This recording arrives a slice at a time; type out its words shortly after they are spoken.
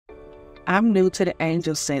I'm new to the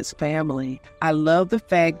AngelSense family. I love the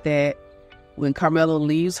fact that when Carmelo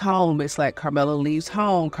leaves home, it's like Carmelo leaves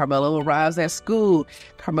home, Carmelo arrives at school,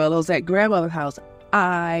 Carmelo's at grandmother's house.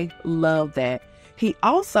 I love that. He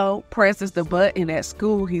also presses the button at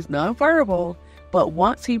school. He's nonverbal, but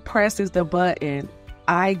once he presses the button,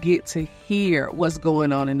 I get to hear what's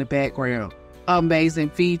going on in the background.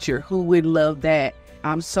 Amazing feature. Who would love that?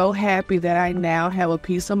 I'm so happy that I now have a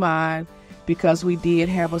peace of mind because we did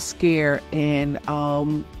have a scare, and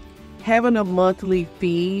having a monthly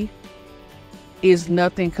fee is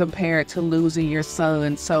nothing compared to losing your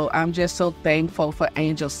son. So I'm just so thankful for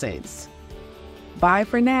AngelSense. Bye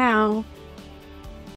for now.